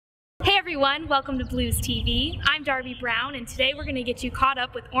everyone, welcome to Blues TV. I'm Darby Brown, and today we're going to get you caught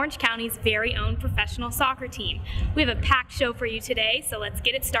up with Orange County's very own professional soccer team. We have a packed show for you today, so let's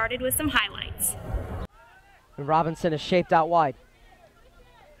get it started with some highlights. Robinson is shaped out wide.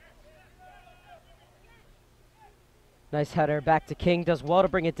 Nice header back to King, does well to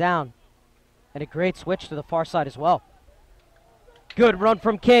bring it down. And a great switch to the far side as well. Good run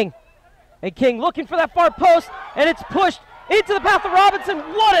from King. And King looking for that far post, and it's pushed into the path of Robinson.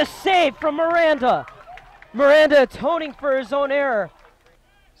 What a save from Miranda. Miranda atoning for his own error.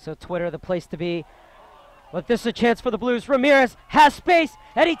 So Twitter, the place to be. But this is a chance for the Blues. Ramirez has space,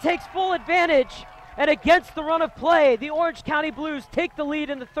 and he takes full advantage. And against the run of play, the Orange County Blues take the lead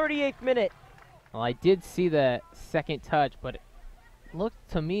in the 38th minute. Well, I did see the second touch, but it looked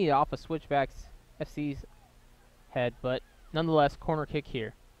to me off of Switchbacks FC's head, but nonetheless, corner kick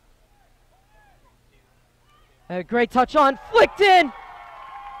here. A great touch on, flicked in!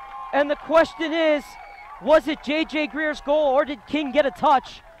 And the question is, was it J.J. Greer's goal or did King get a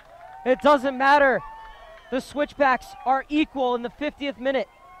touch? It doesn't matter. The Switchbacks are equal in the 50th minute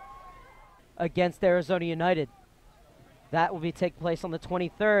against Arizona United. That will be taking place on the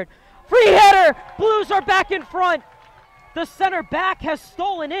 23rd. Free header! Blues are back in front. The center back has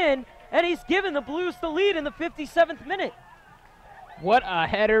stolen in, and he's given the Blues the lead in the 57th minute. What a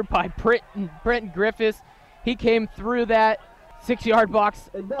header by Brent Griffiths. He came through that 6-yard box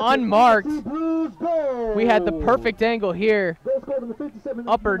unmarked. We had the perfect angle here.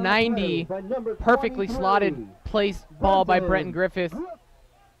 Upper 90, perfectly slotted place ball by Brent Griffiths.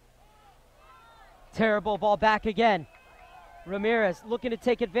 Terrible ball back again. Ramirez looking to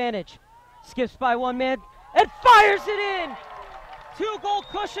take advantage. Skips by one man and fires it in. 2-goal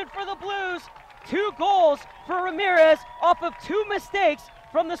cushion for the Blues. 2 goals for Ramirez off of 2 mistakes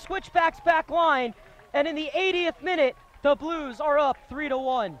from the Switchbacks back line. And in the 80th minute, the Blues are up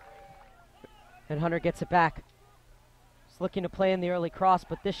 3-1. And Hunter gets it back. He's looking to play in the early cross,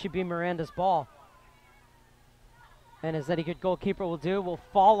 but this should be Miranda's ball. And as any good goalkeeper will do, will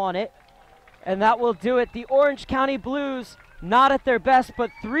fall on it. And that will do it. The Orange County Blues, not at their best, but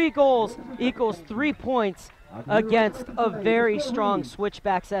 3 goals equals 3 points against a very strong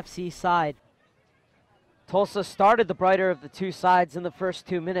Switchbacks FC side. Tulsa started the brighter of the 2 sides in the first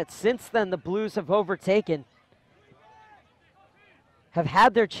 2 minutes. Since then, the Blues have overtaken. Have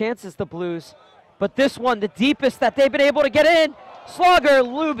had their chances, the Blues. But this one, the deepest that they've been able to get in. Slogger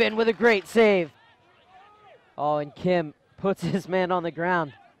Lubin with a great save. Oh, and Kim puts his man on the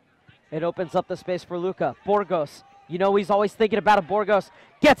ground. It opens up the space for Luca. Borgos, you know he's always thinking about a Borgos.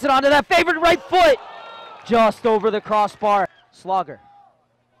 Gets it onto that favorite right foot. Just over the crossbar. Slogger.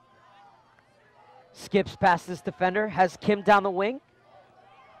 Skips past this defender, has Kim down the wing.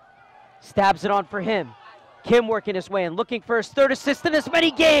 Stabs it on for him. Kim working his way in, looking for his 3rd assist in as many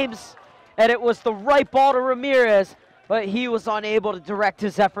games. And it was the right ball to Ramirez, but he was unable to direct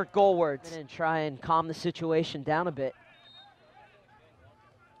his effort goalwards. And try and calm the situation down a bit.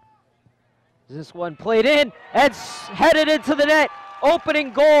 This one played in and headed into the net.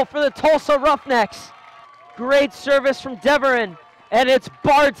 Opening goal for the Tulsa Roughnecks. Great service from Deverin, and it's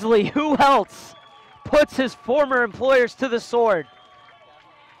Bardsley. Who else puts his former employers to the sword?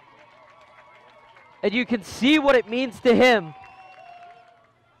 And you can see what it means to him.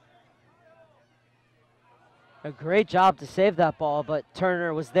 A great job to save that ball, but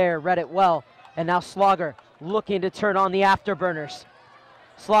Turner was there, read it well. And now Slogger looking to turn on the afterburners.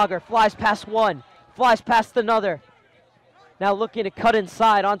 Slogger flies past one, flies past another. Now looking to cut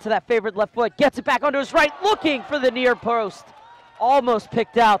inside onto that favorite left foot. Gets it back onto his right, looking for the near post. Almost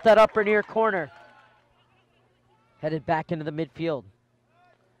picked out that upper near corner. Headed back into the midfield.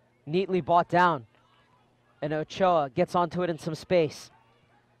 Neatly bought down. And Ochoa gets onto it in some space.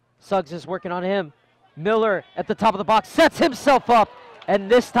 Suggs is working on him. Miller at the top of the box sets himself up. And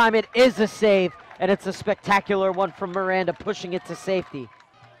this time it is a save. And it's a spectacular one from Miranda, pushing it to safety.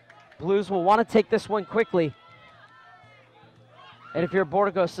 Blues will want to take this one quickly. And if you're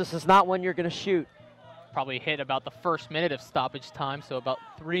Borgos, this is not one you're going to shoot. Probably hit about the first minute of stoppage time, so about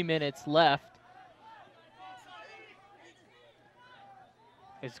 3 minutes left.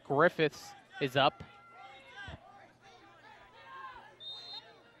 As Griffiths is up.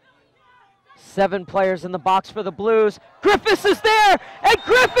 7 players in the box for the Blues. Griffiths is there, and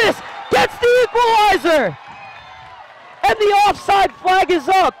Griffiths gets the equalizer. And the offside flag is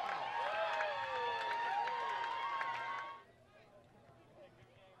up.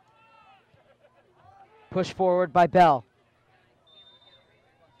 Push forward by Bell.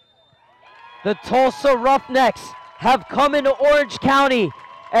 The Tulsa Roughnecks have come into Orange County,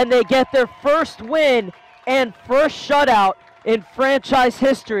 and they get their first win and first shutout in franchise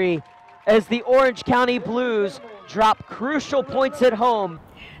history as the Orange County Blues drop crucial points at home.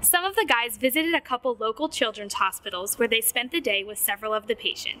 Some of the guys visited a couple local children's hospitals where they spent the day with several of the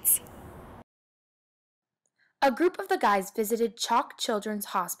patients. A group of the guys visited Chalk Children's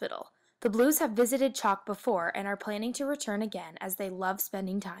Hospital. The Blues have visited Chalk before and are planning to return again as they love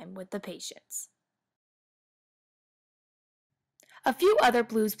spending time with the patients. A few other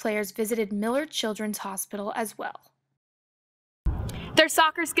Blues players visited Miller Children's Hospital as well. Their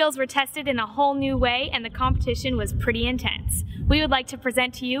soccer skills were tested in a whole new way and the competition was pretty intense. We would like to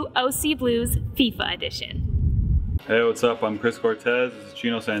present to you OC Blues FIFA edition. Hey, what's up? I'm Cortez, this is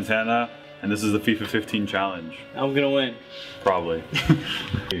Chino, Santana, and this is the FIFA 15 challenge. I'm gonna win. Probably.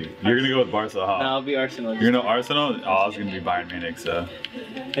 You're gonna go with Barca, huh? No, I'll be Arsenal. You're gonna Arsenal? Oh, I was gonna be Bayern Munich, so.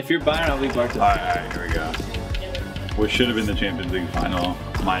 If you're Bayern, I'll be Barca. Alright, here we go. What should have been the Champions League final.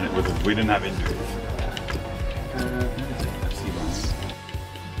 We didn't have injuries.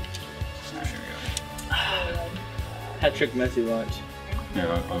 Hat-trick Messi launch.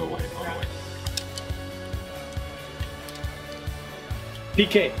 Yeah, oh wait.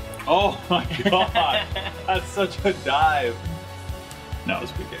 PK. Oh my god! That's such a dive. No, it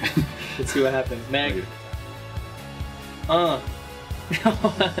was PK. Let's see what happens. Mag. Oh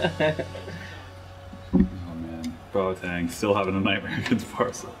man. Boateng still having a nightmare against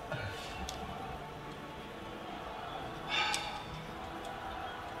Barca.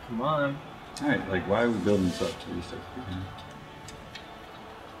 Come on. Alright, like why are we building this up to restart the beginning?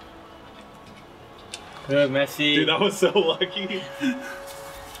 Good, Messi. Dude, that was so lucky.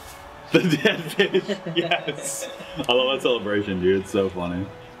 The dead fish, yes. I love that celebration, dude. It's so funny.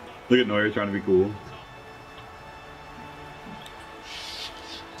 Look at Neuer trying to be cool.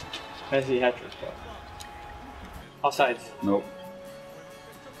 Messi hat-trick. Offsides. Nope.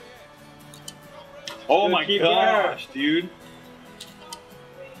 Oh Good my keeper. gosh, dude.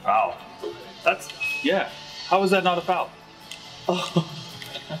 Wow. That's, yeah. How is that not a foul? Oh.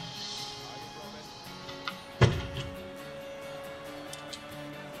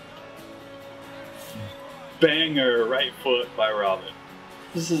 Banger right foot by Robin.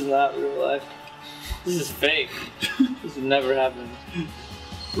 This is not real life. This is fake. This would never happen.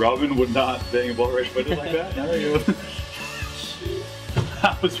 Robin would not bang a ball right footed like that. There you go.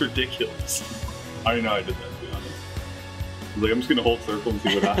 That was ridiculous. I already know I did that, to be honest. I was like, I'm just gonna hold circle and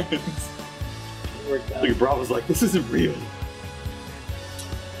see what happens. Worked out. Look at Bravo's like, this isn't real.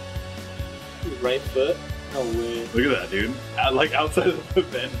 Right foot? No way. Look at that, dude. Like outside of the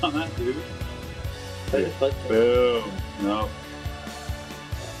bend on that, dude. Right foot. Boom. No.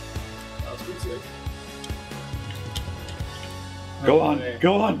 That was pretty sick. Go on.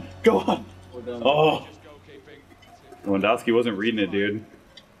 Go on. Go on. We're done. Oh. Lewandowski wasn't reading it, dude.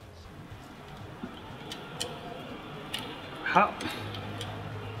 How?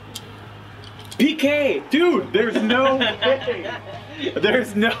 PK! Dude, there's no way!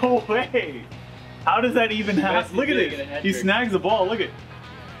 There's no way! How does that even happen? Look at it! He snags the ball, look at it.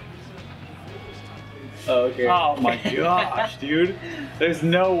 Oh, okay. Oh my gosh, dude. There's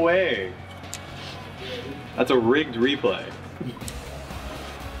no way. That's a rigged replay.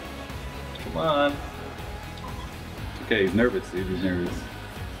 Come on. It's okay, he's nervous, dude. He's nervous.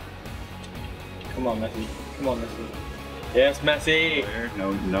 Come on, Messi. Come on, Messi. Yes, Messi!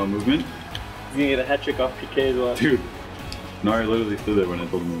 No movement. He's gonna get a hat trick off PK as well. Dude, Nari literally stood there when I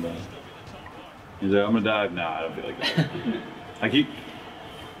told him to dive. He's like, I'm gonna dive. Nah, I don't feel like that. I keep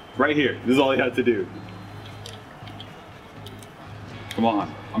right here. This is all he had to do. Come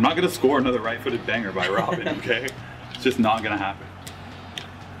on. I'm not gonna score another right-footed banger by Robin, okay? It's just not gonna happen.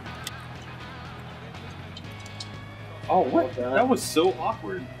 Oh, what? That was so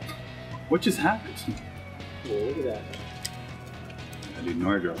awkward. What just happened? Whoa, look at that. Dude,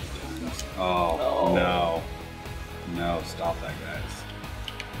 Nori dropped times. Oh, no. No, stop that, guys.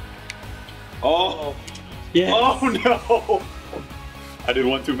 Oh! Yes. Oh, no! I did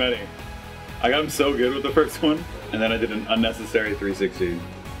one too many. I got him so good with the first one, and then I did an unnecessary 360.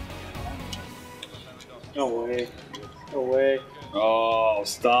 No way. No way. Oh,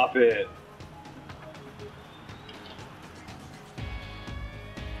 stop it.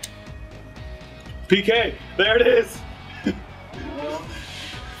 PK! There it is!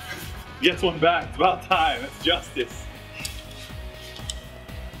 Gets one back. It's about time. It's justice.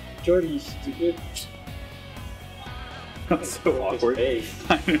 Jordy, you stupid. That's so awkward. I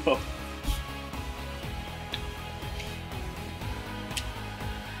know.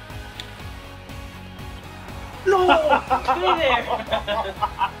 No! Stay there!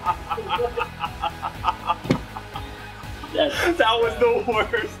 Yes. That was the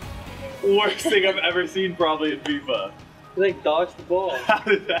worst thing I've ever seen probably in FIFA. You like dodged the ball. How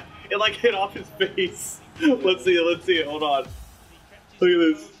did that? It like hit off his face. Let's see it. Hold on. Look at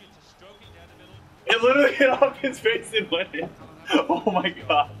this. It literally hit off his face and went in. Oh my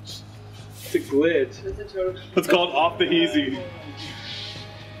gosh. It's a glitch. It's called off the easy.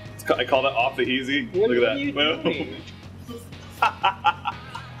 I call that off the easy. Look at that.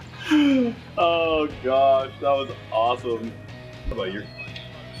 Oh gosh, that was awesome. What about you?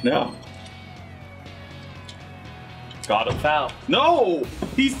 No. Got him. Foul. No!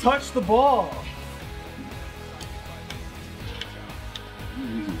 He's touched the ball.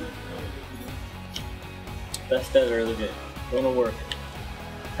 Best ever, look at it. Going to work.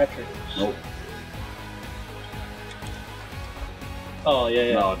 Patrick. Nope. Oh,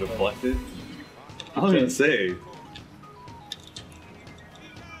 yeah. No, deflected. I was gonna say.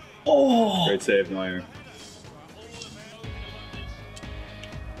 Oh! Great save, Neuer.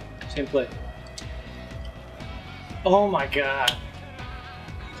 Same play. Oh my god.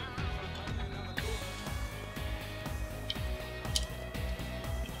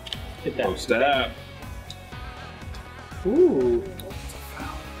 Hit that. Oh, stab. Ooh.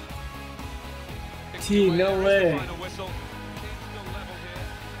 T, no way.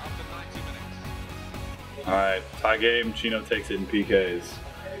 Alright, tie game. Chino takes it in PKs.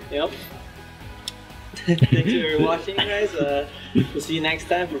 Yep. Thank you for watching, guys. We'll see you next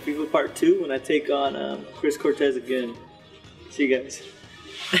time for FIFA Part 2 when I take on Chris Cortez again. See you guys.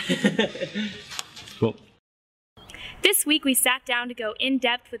 Cool. This week we sat down to go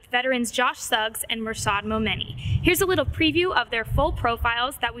in-depth with veterans Josh Suggs and Mehrshad Momeni. Here's a little preview of their full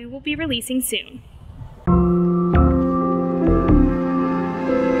profiles that we will be releasing soon.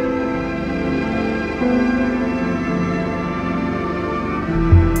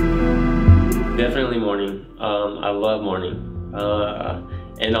 Definitely morning. I love morning.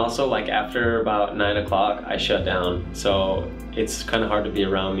 And also like after about 9 o'clock, I shut down. So it's kind of hard to be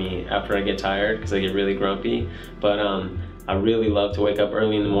around me after I get tired because I get really grumpy. But I really love to wake up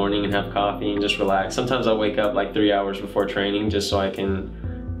early in the morning and have coffee and just relax. Sometimes I'll wake up like 3 hours before training just so I can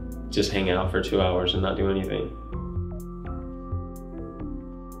just hang out for 2 hours and not do anything.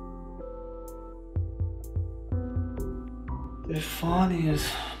 The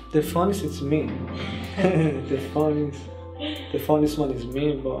funniest is me. the funniest one is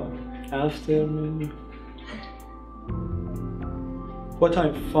me, but after me, what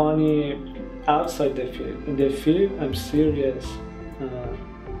I'm funny outside the field. In the field, I'm serious.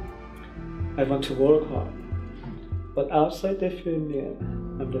 I want to work hard. But outside the field, yeah,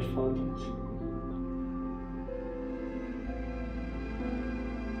 I'm the funniest.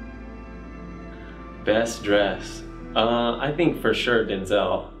 Best dress. I think for sure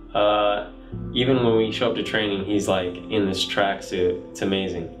Denzel. Even when we show up to training, he's like in this tracksuit. It's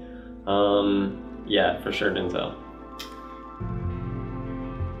amazing. Yeah, for sure Denzel.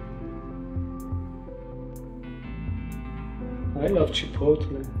 I love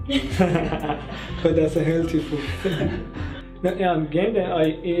Chipotle. But that's a healthy food. Now, on game day, I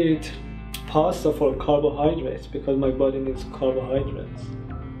eat pasta for carbohydrates because my body needs carbohydrates.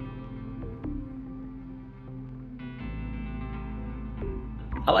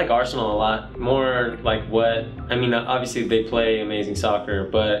 I like Arsenal a lot. More like what, I mean, obviously they play amazing soccer,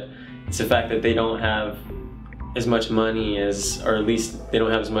 but it's the fact that they don't have as much money as, or at least they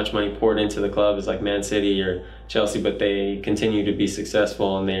don't have as much money poured into the club as like Man City or Chelsea, but they continue to be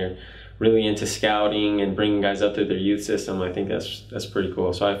successful and they're really into scouting and bringing guys up through their youth system. I think that's pretty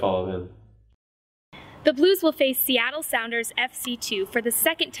cool, so I follow them. The Blues will face Seattle Sounders FC2 for the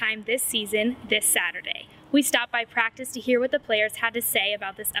second time this season this Saturday. We stopped by practice to hear what the players had to say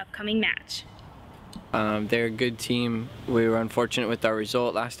about this upcoming match. They're a good team. We were unfortunate with our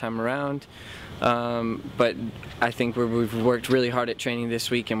result last time around, but I think we've worked really hard at training this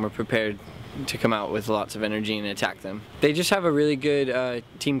week and we're prepared to come out with lots of energy and attack them. They just have a really good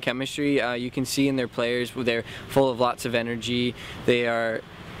team chemistry. You can see in their players, they're full of lots of energy. They are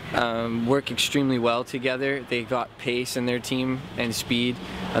work extremely well together. They got pace in their team and speed,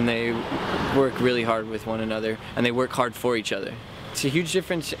 and they work really hard with one another, and they work hard for each other. It's a huge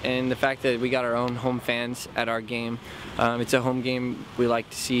difference in the fact that we got our own home fans at our game. It's a home game. We like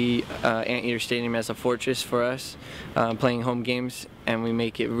to see Anteater Stadium as a fortress for us, playing home games, and we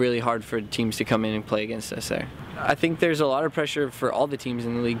make it really hard for teams to come in and play against us there. I think there's a lot of pressure for all the teams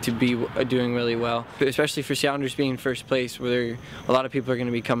in the league to be doing really well, especially for Sounders being in first place, where a lot of people are going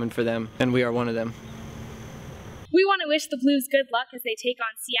to be coming for them, and we are one of them. We want to wish the Blues good luck as they take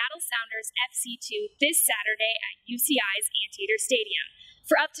on Seattle Sounders FC2 this Saturday at UCI's Anteater Stadium.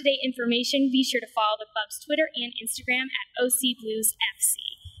 For up-to-date information, be sure to follow the club's Twitter and Instagram at OC Blues FC.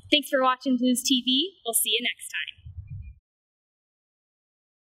 Thanks for watching Blues TV. We'll see you next time.